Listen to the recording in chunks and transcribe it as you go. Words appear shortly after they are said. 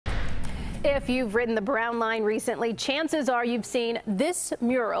If you've ridden the Brown Line recently, chances are you've seen this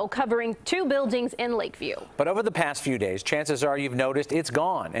mural covering 2 buildings in Lakeview. But over the past few days, chances are you've noticed it's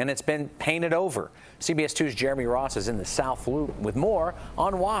gone and it's been painted over. CBS 2's Jeremy Ross is in the South Loop with more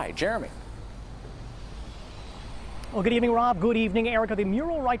on why. Jeremy. Well, good evening, Rob. Good evening, Erica. The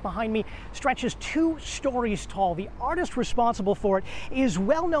mural right behind me stretches 2 stories tall. The artist responsible for it is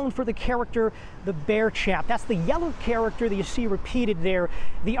well known for the character, the Bear Chap. That's the yellow character that you see repeated there.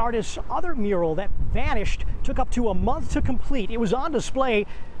 The artist's other mural that vanished took up to a month to complete. It was on display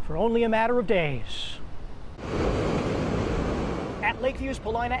for only a matter of days. At Lakeview's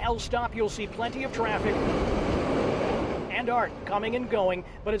Paulina L stop, you'll see plenty of traffic and art coming and going,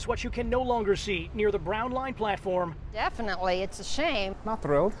 but it's what you can no longer see near the Brown Line platform. Definitely, it's a shame. Not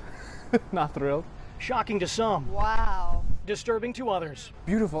thrilled. Not thrilled. Shocking to some. Wow. Disturbing to others.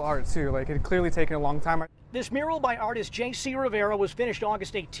 Beautiful art too, like it had clearly taken a long time. This mural by artist J.C. Rivera was finished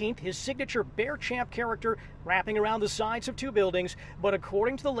August 18th, his signature Bear Champ character wrapping around the sides of 2 buildings, but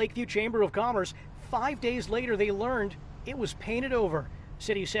according to the Lakeview Chamber of Commerce, 5 days later they learned it was painted over.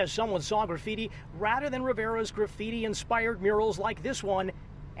 City says someone saw graffiti rather than Rivera's graffiti-inspired murals like this one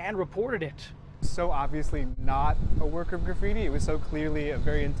and reported it. So obviously not a work of graffiti. It was so clearly a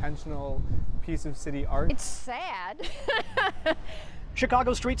very intentional piece of city art. It's sad.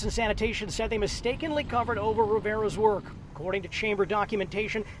 Chicago Streets and Sanitation said they mistakenly covered over Rivera's work. According to chamber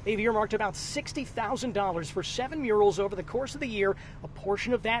documentation, they've earmarked about $60,000 for 7 murals over the course of the year. A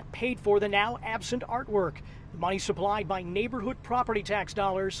portion of that paid for the now absent artwork. The money supplied by neighborhood property tax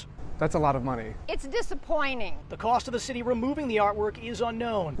dollars. That's a lot of money. It's disappointing. The cost of the city removing the artwork is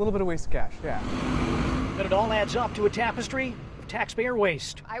unknown. A little bit of waste of cash, yeah. But it all adds up to a tapestry of taxpayer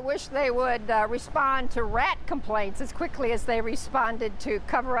waste. I wish they would respond to rat complaints as quickly as they responded to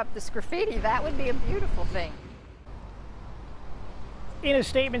cover up this graffiti. That would be a beautiful thing. In a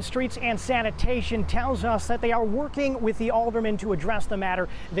statement, Streets and Sanitation tells us that they are working with the aldermen to address the matter.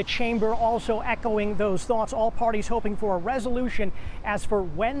 The chamber also echoing those thoughts, all parties hoping for a resolution. As for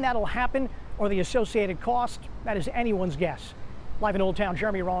when that'll happen or the associated cost, that is anyone's guess. Live in Old Town,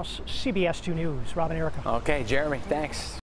 Jeremy Ross, CBS 2 News. Rob and Erica. Okay, Jeremy, thanks.